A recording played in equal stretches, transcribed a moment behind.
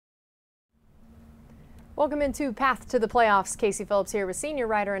Welcome into Path to the Playoffs. Casey Phillips here with senior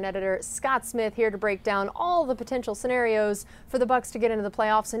writer and editor Scott Smith here to break down all the potential scenarios for the Bucs to get into the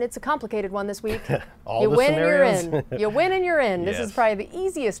playoffs, and it's a complicated one this week. You win and you're in. You win and you're in. Yes. This is probably the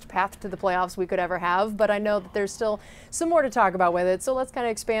easiest path to the playoffs we could ever have, but I know that there's still some more to talk about with it, so let's kind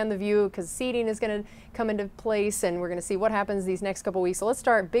of expand the view because seeding is going to come into place, and we're going to see what happens these next couple weeks. So let's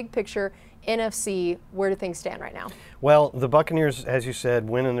start big picture. NFC, where do things stand right now? Well, the Buccaneers, as you said,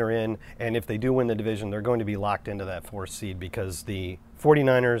 win and they're in, and if they do win the division, they're going to be locked into that fourth seed because the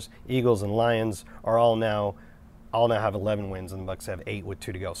 49ers, Eagles, and Lions are all now have 11 wins, and the Bucs have 8 with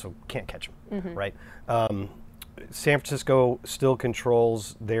 2 to go, so can't catch them, right? San Francisco still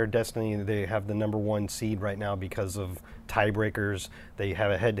controls their destiny. They have the #1 seed right now because of tiebreakers. They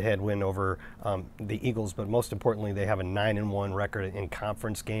have a head-to-head win over the Eagles, but most importantly, they have a 9-1 record in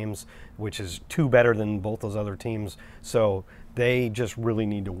conference games, which is 2 better than both those other teams. So they just really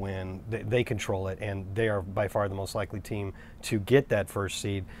need to win. They control it, and they are by far the most likely team to get that first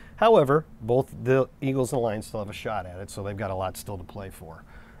seed. However, both the Eagles and the Lions still have a shot at it, so they've got a lot still to play for.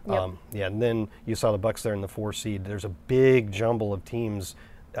 Yep. Yeah, and then you saw the Bucs there in the 4 seed. There's a big jumble of teams.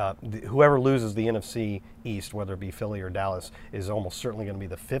 Whoever loses the NFC East, whether it be Philly or Dallas, is almost certainly going to be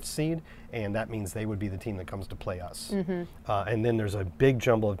the 5th seed, and that means they would be the team that comes to play us. And then there's a big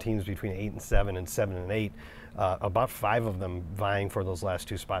jumble of teams between 8 and 7 and 7 and 8. About 5 of them vying for those last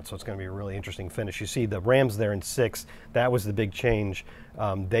 2 spots, so it's going to be a really interesting finish. You see the Rams there in 6. That was the big change.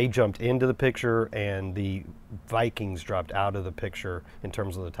 They jumped into the picture, and the Vikings dropped out of the picture in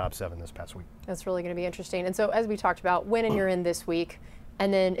terms of the top 7 this past week. That's really going to be interesting. And so as we talked about, win and you're in this week.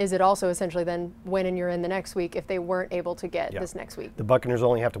 And then is it also essentially then win and you're in the next week if they weren't able to get this next week? The Buccaneers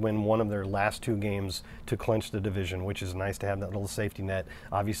only have to win one of their last 2 games to clinch the division, which is nice to have that little safety net.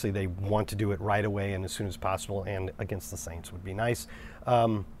 Obviously, they want to do it right away and as soon as possible, and against the Saints would be nice.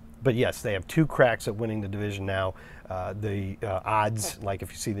 But yes, they have 2 cracks at winning the division now. The odds, like if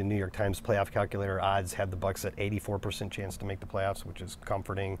you see the New York Times playoff calculator odds, have the Bucs at 84% chance to make the playoffs, which is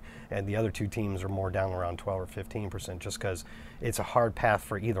comforting. And the other 2 teams are more down around 12 or 15%, just because it's a hard path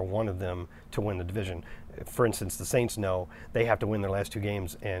for either one of them to win the division. For instance, the Saints know they have to win their last 2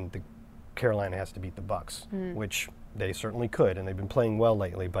 games, and Carolina has to beat the Bucs, which they certainly could, and they've been playing well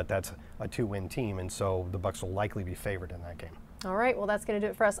lately. But that's a 2-win team, and so the Bucs will likely be favored in that game. All right, well, that's going to do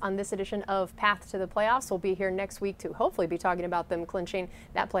it for us on this edition of Path to the Playoffs. We'll be here next week to hopefully be talking about them clinching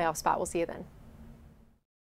that playoff spot. We'll see you then.